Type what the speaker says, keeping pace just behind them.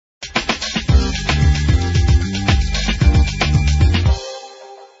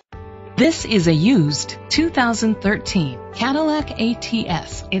This is a used 2013 Cadillac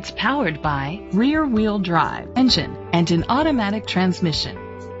ATS. It's powered by rear-wheel drive engine and an automatic transmission.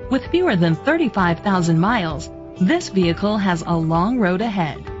 With fewer than 35,000 miles, this vehicle has a long road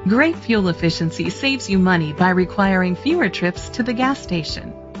ahead. Great fuel efficiency saves you money by requiring fewer trips to the gas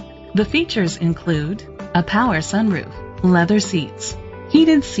station. The features include a power sunroof, leather seats,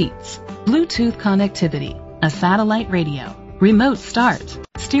 heated seats, Bluetooth connectivity, a satellite radio, remote start,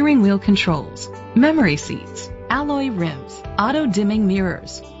 steering wheel controls, memory seats, alloy rims, auto-dimming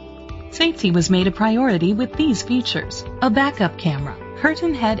mirrors. Safety was made a priority with these features: a backup camera,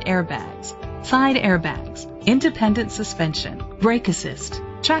 curtain head airbags, side airbags, independent suspension, brake assist,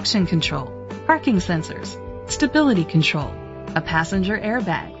 traction control, parking sensors, stability control, a passenger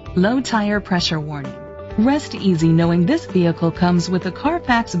airbag, low tire pressure warning. Rest easy knowing this vehicle comes with a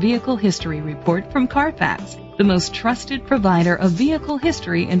Carfax Vehicle History Report from Carfax, the most trusted provider of vehicle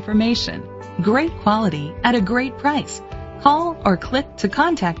history information. Great quality at a great price. Call or click to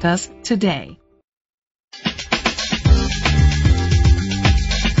contact us today.